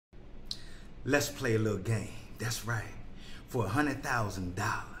Let's play a little game. That's right. For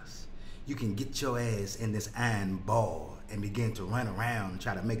 $100,000, you can get your ass in this iron ball and begin to run around and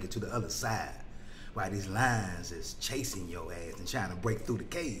try to make it to the other side while these lions is chasing your ass and trying to break through the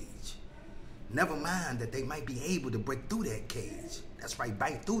cage. Never mind that they might be able to break through that cage. That's right,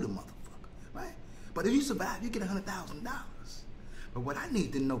 bite through the motherfucker, right? But if you survive, you get $100,000. But what I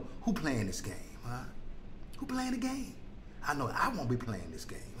need to know, who playing this game, huh? Who playing the game? I know I won't be playing this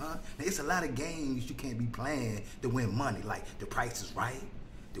game, huh? Now, it's a lot of games you can't be playing to win money, like The Price is Right,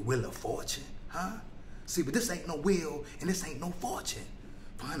 The Wheel of Fortune, huh? See, but this ain't no wheel and this ain't no fortune.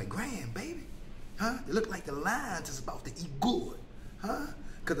 For 100 grand, baby, huh? It look like the lions is about to eat good, huh?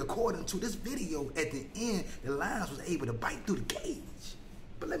 Because according to this video, at the end, the lions was able to bite through the cage.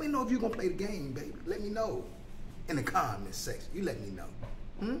 But let me know if you're gonna play the game, baby. Let me know in the comments section. You let me know.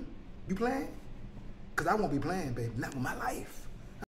 You playing? Because I won't be playing, baby. Not with my life.